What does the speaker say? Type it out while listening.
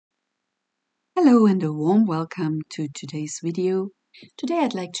Hello and a warm welcome to today's video. Today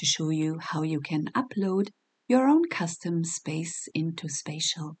I'd like to show you how you can upload your own custom space into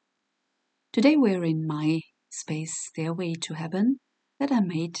Spatial. Today we're in my space Stairway to Heaven that I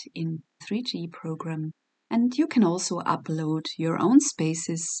made in 3D program, and you can also upload your own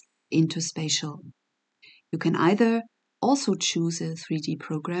spaces into Spatial. You can either also choose a 3D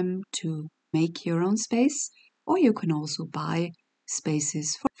program to make your own space, or you can also buy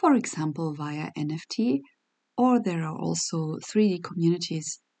spaces, for example, via NFT, or there are also 3D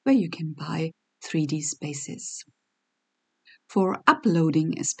communities where you can buy 3D spaces. For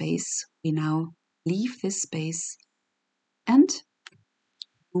uploading a space, we now leave this space and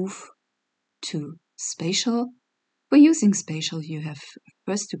move to Spatial. For using Spatial, you have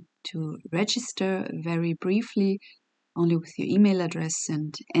first to register very briefly, only with your email address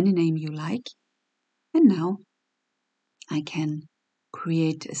and any name you like. And now I can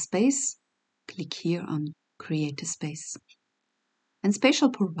create a space. Click here on Create a Space. And Spatial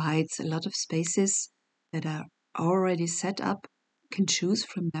provides a lot of spaces that are already set up. You can choose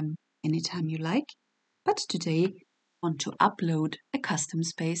from them anytime you like. But today I want to upload a custom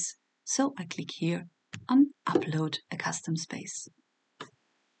space, so I click here on Upload a Custom Space.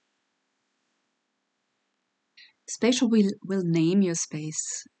 Spatial will name your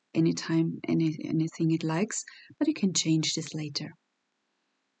space anytime, anything it likes, but you can change this later.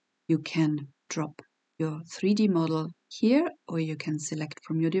 You can drop your 3D model here, or you can select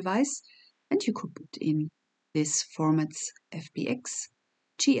from your device, and you could put in these formats FBX,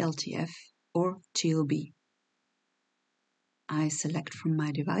 GLTF, or GLB. I select from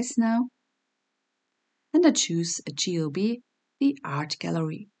my device now, and I choose a GLB, the art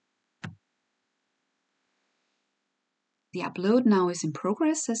gallery. The upload now is in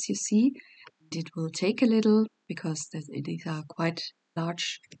progress, as you see. It will take a little because these are quite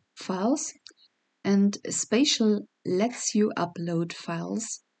large files, and Spatial lets you upload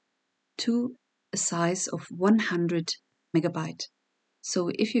files to a size of 100 megabyte.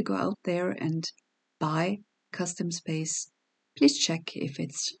 So if you go out there and buy custom space, please check if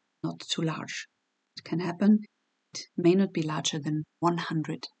it's not too large. It can happen. It may not be larger than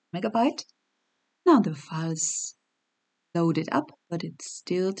 100 megabyte. Now the files loaded up, but it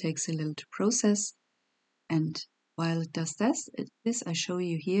still takes a little to process. And while it does this, I show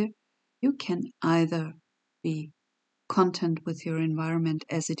you here, you can either be content with your environment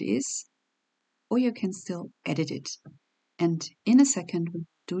as it is, or you can still edit it. And in a second, we'll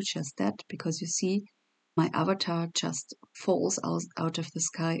do just that, because you see my avatar just falls out of the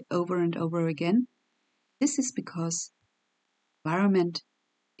sky over and over again. This is because the environment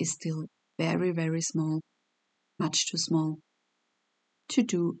is still very, very small, much too small to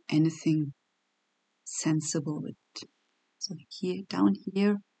do anything sensible with it. So here, down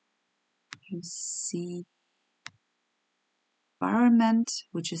here, you see environment,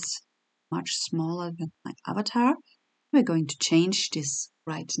 which is much smaller than my avatar. We're going to change this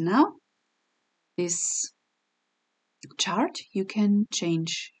right now. This chart, you can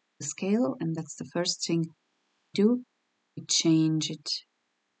change the scale, and that's the first thing we do. We change it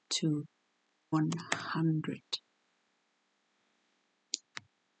to 100.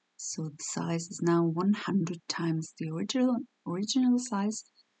 So the size is now 100 times the original size.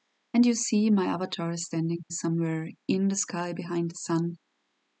 And you see my avatar is standing somewhere in the sky behind the sun.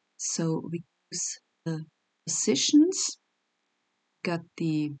 So we use the positions, got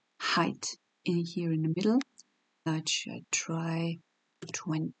the height in here in the middle. I should try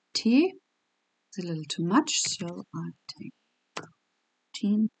 20. It's a little too much, so I take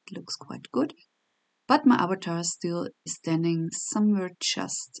 15. It looks quite good. But my avatar still is standing somewhere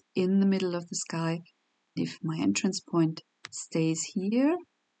just in the middle of the sky. If my entrance point stays here,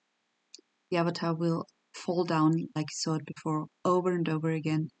 the avatar will fall down like you saw it before, over and over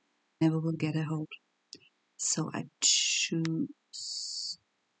again, never will get a hold. So I try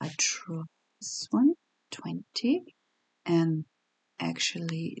this one, 20, and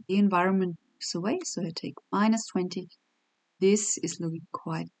actually the environment moves away, so I take minus 20. This is looking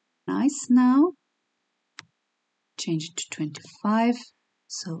quite nice now. Change it to 25,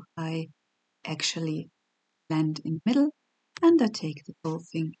 so I actually land in the middle, and I take the whole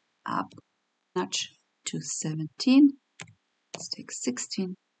thing up a notch to 17. Let's take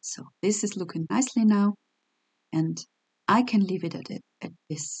 16. So this is looking nicely now, and I can leave it at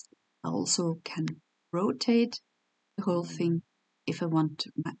this. I also can rotate the whole thing if I want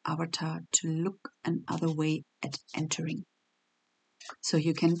my avatar to look another way at entering. So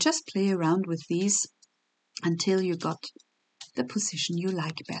you can just play around with these until you got the position you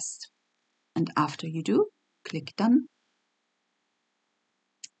like best. And after you do, click Done.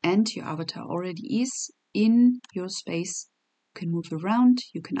 and your avatar already is in your space, you can move around,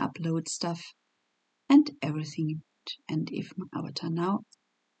 you can upload stuff and everything. And if my avatar now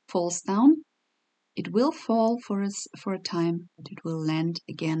falls down, it will fall for a time, but it will land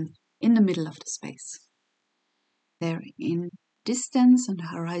again in the middle of the space. There in distance on the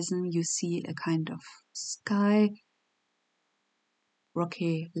horizon you see a kind of sky,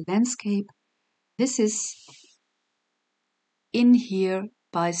 rocky landscape. This is in here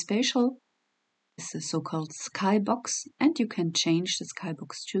by spatial. This is a so-called skybox, and you can change the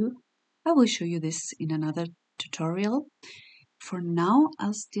skybox too. I will show you this in another tutorial. For now,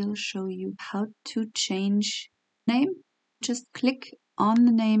 I'll still show you how to change name. Just click on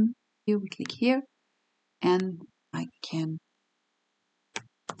the name. Here we click here, and I can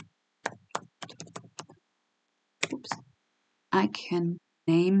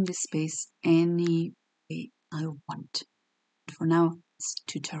name the space any way I want. For now, it's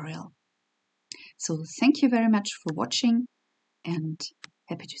tutorial. So thank you very much for watching, and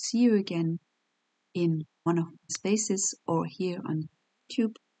happy to see you again in one of my spaces or here on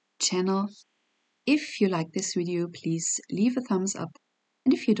YouTube channel. If you like this video, please leave a thumbs up,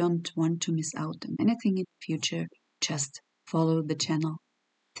 and if you don't want to miss out on anything in the future, just follow the channel.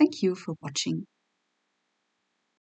 Thank you for watching.